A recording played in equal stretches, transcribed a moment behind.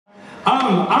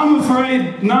I'm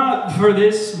afraid not for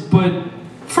this, but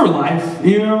for life,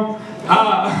 you know?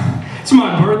 It's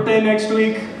my birthday next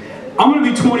week. I'm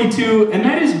gonna be 22, and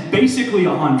that is basically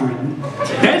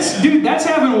 100. Dude, that's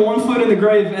having one foot in the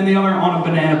grave and the other on a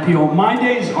banana peel. My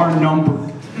days are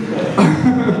numbered.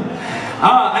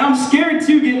 And I'm scared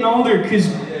too getting older,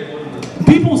 because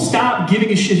people stop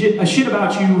giving a shit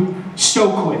about you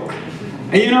so quick.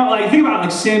 And you know, like, think about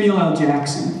like Samuel L.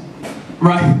 Jackson,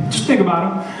 right? Just think about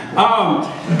him.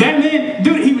 That man,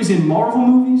 dude, he was in Marvel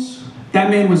movies. That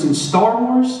man was in Star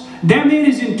Wars. That man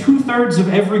is in 2/3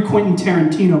 of every Quentin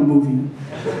Tarantino movie.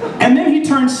 And then he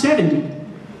turned 70.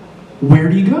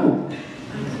 Where'd he go?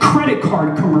 Credit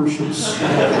card commercials.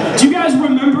 Do you guys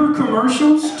remember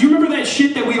commercials? Do you remember that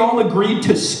shit that we all agreed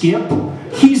to skip?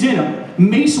 He's in them.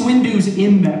 Mace Windu's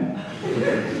in them.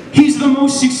 He's the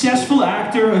most successful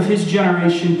actor of his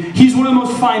generation. He's one of the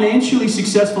most financially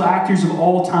successful actors of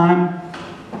all time.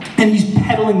 And he's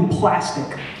peddling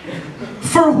plastic.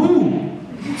 For who?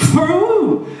 For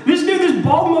who? This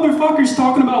bald motherfucker's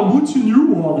talking about what's in your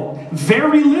wallet.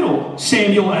 Very little,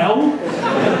 Samuel L.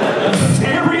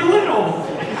 Very little.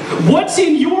 What's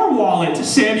in your wallet,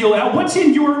 Samuel L? What's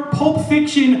in your Pulp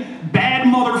Fiction bad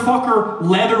motherfucker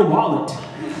leather wallet?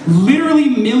 Literally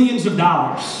millions of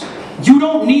dollars. You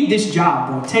don't need this job,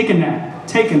 bro. Take a nap.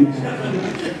 Take a nap.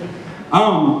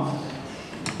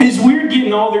 It's weird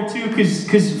getting older too,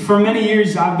 because for many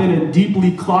years I've been a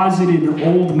deeply closeted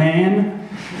old man.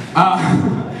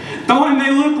 Though I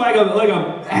may look like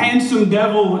a handsome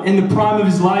devil in the prime of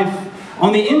his life,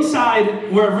 on the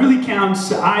inside, where it really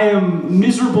counts, I am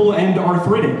miserable and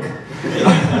arthritic.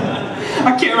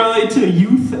 I can't relate to the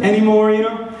youth anymore, you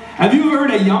know? Have you ever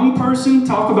heard a young person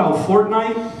talk about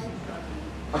Fortnite?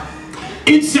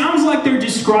 It sounds like they're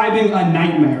describing a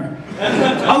nightmare.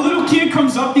 A little kid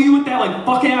comes up to you with that like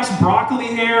fuck-ass broccoli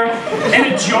hair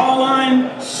and a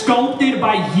jawline sculpted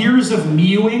by years of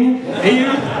mewing.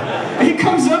 And he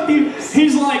comes up to you,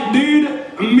 he's like,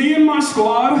 dude, me and my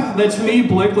squad, that's me,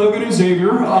 Blake, Logan, and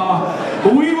Xavier,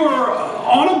 we were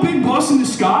on a big bus in the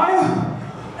sky,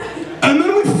 and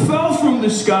then we fell from the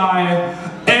sky,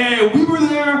 and we were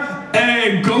there,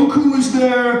 and Goku was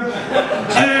there,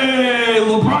 and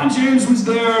LeBron James was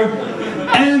there,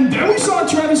 and then we saw a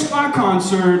Travis Scott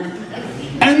concert,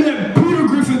 and then Peter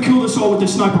Griffin killed us all with a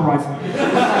sniper rifle.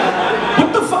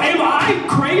 What the fuck? Am I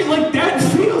crazy? Like, that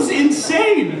feels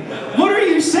insane. What are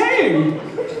you saying?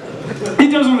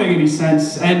 It doesn't make any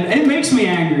sense, and it makes me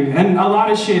angry, and a lot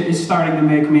of shit is starting to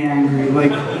make me angry.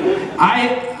 Like,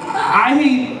 I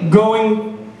hate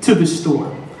going to the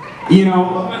store. You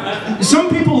know, some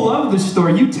people love the store.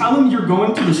 You tell them you're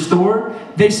going to the store,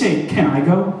 they say, can I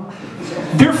go?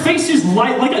 Their face is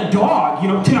like a dog, you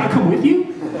know, can I come with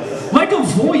you? Like a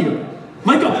voyeur,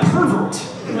 like a pervert.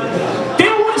 They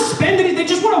don't want to spend anything, they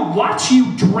just want to watch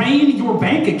you drain your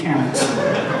bank account.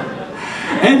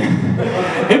 And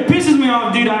it pisses me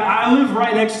off, dude. I live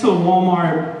right next to a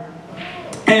Walmart,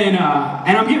 and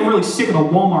I'm getting really sick of the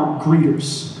Walmart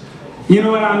greeters. You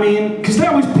know what I mean? Because they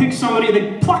always pick somebody,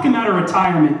 they pluck him out of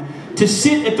retirement to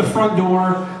sit at the front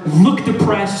door, look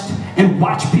depressed, and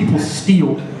watch people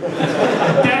steal.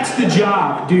 That's the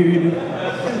job, dude.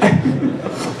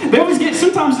 They always get,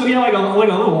 sometimes they'll get like a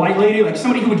little white lady, like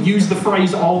somebody who would use the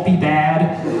phrase, all be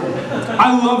bad.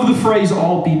 I love the phrase,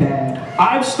 all be bad.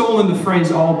 I've stolen the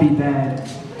phrase, all be bad.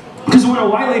 Because when a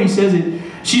white lady says it,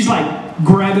 she's like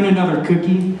grabbing another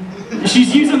cookie.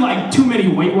 She's using like too many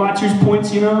Weight Watchers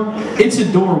points, you know? It's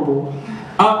adorable.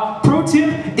 Pro tip,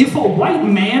 if a white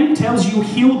man tells you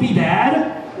he'll be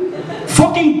bad,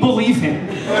 fucking believe him.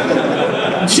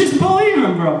 Just believe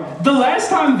him, bro. The last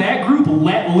time that group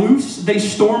let loose, they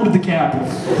stormed the Capitol.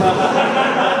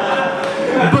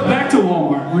 But back to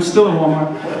Walmart. We're still at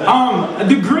Walmart.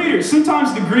 The greeters.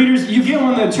 Sometimes the greeters, you get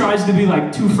one that tries to be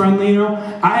like too friendly, you know?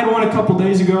 I had one a couple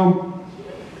days ago.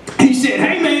 He said,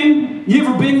 hey man, you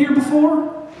ever been here before?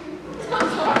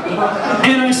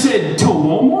 And I said, to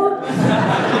Walmart?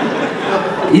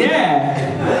 Yeah,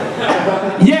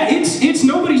 it's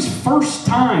nobody's first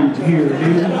time here,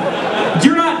 dude.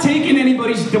 You're not taking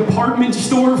anybody's department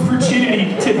store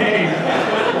virginity today.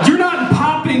 You're not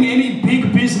popping any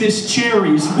big business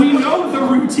cherries. We know the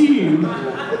routine.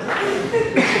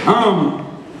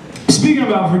 Speaking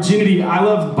about virginity, I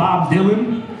love Bob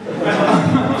Dylan.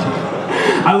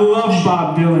 I love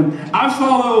Bob Dylan. I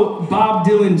follow Bob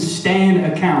Dylan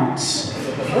stan accounts.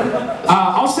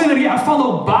 I'll say that again. I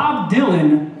follow Bob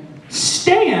Dylan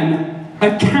stan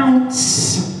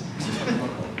accounts.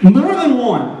 More than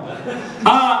one.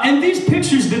 And these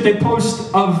pictures that they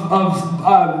post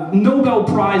of Nobel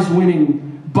Prize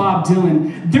winning Bob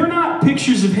Dylan. They're not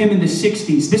pictures of him in the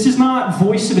 60s. This is not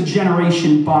voice of a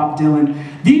generation Bob Dylan.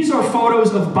 These are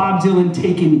photos of Bob Dylan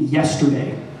taken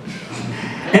yesterday.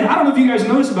 And I don't know if you guys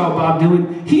know this about Bob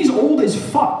Dylan. He's old as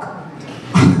fuck.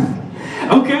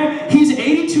 Okay? He's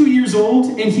 82 years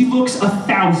old and he looks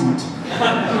 1,000.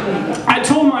 I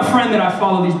told my friend that I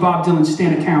follow these Bob Dylan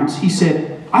stan accounts. He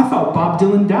said, I thought Bob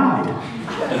Dylan died.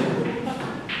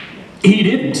 He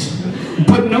didn't.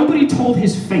 But nobody told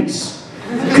his face.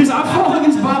 Because I follow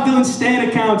these Bob Dylan stan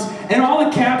accounts and all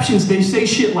the captions, they say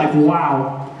shit like,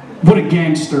 wow, what a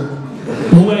gangster.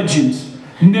 Legend.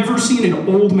 Never seen an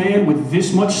old man with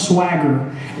this much swagger.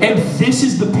 And this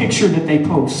is the picture that they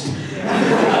post.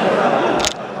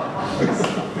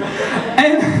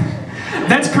 And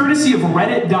that's courtesy of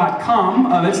Reddit.com.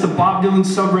 That's the Bob Dylan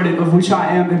subreddit of which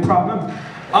I am a proud member.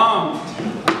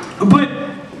 But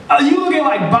you look at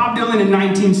like Bob Dylan in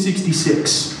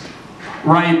 1966,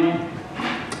 right?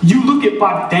 You look at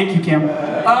Bob, thank you, Cam.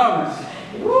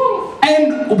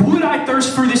 And would I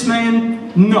thirst for this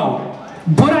man? No.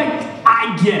 But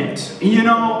I get it, you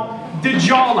know? The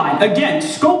jawline, again,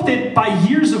 sculpted by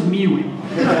years of mewing.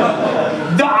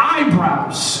 The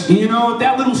eyebrows, you know,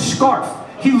 that little scarf.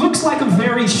 He looks like a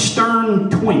very stern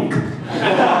twink.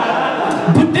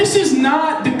 But this is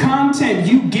not the content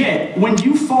you get when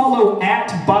you follow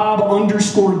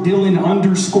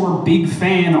 @Bob_Dylan_big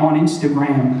fan on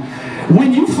Instagram.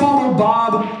 When you follow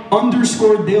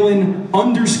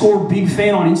Bob_Dylan_big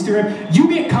fan on Instagram, you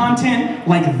get content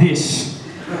like this.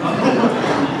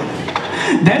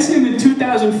 That's him in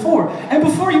 2004. And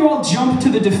before you all jump to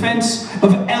the defense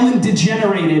of Ellen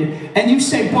Degenerated and you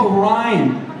say, but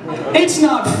Ryan, it's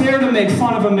not fair to make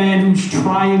fun of a man who's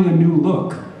trying a new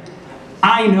look.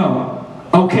 I know,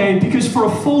 okay? Because for a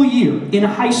full year in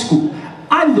high school,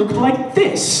 I looked like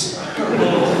this.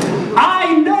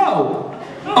 I know,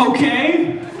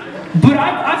 okay? But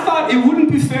I thought it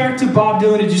wouldn't be fair to Bob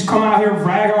Dylan to just come out here and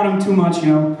brag on him too much,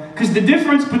 you know? Because the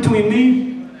difference between me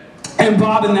and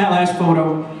Bob in that last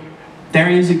photo, there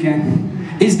he is again,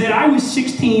 is that I was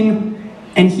 16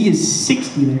 and he is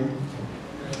 60 there.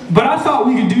 But I thought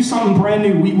we could do something brand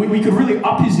new. We could really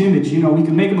up his image, you know, we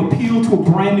could make him appeal to a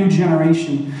brand new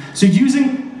generation. So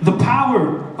using the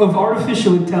power of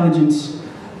artificial intelligence,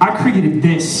 I created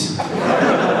this.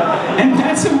 And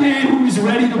that's a man who's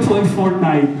ready to play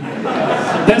Fortnite.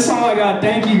 That's all I got.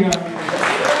 Thank you guys.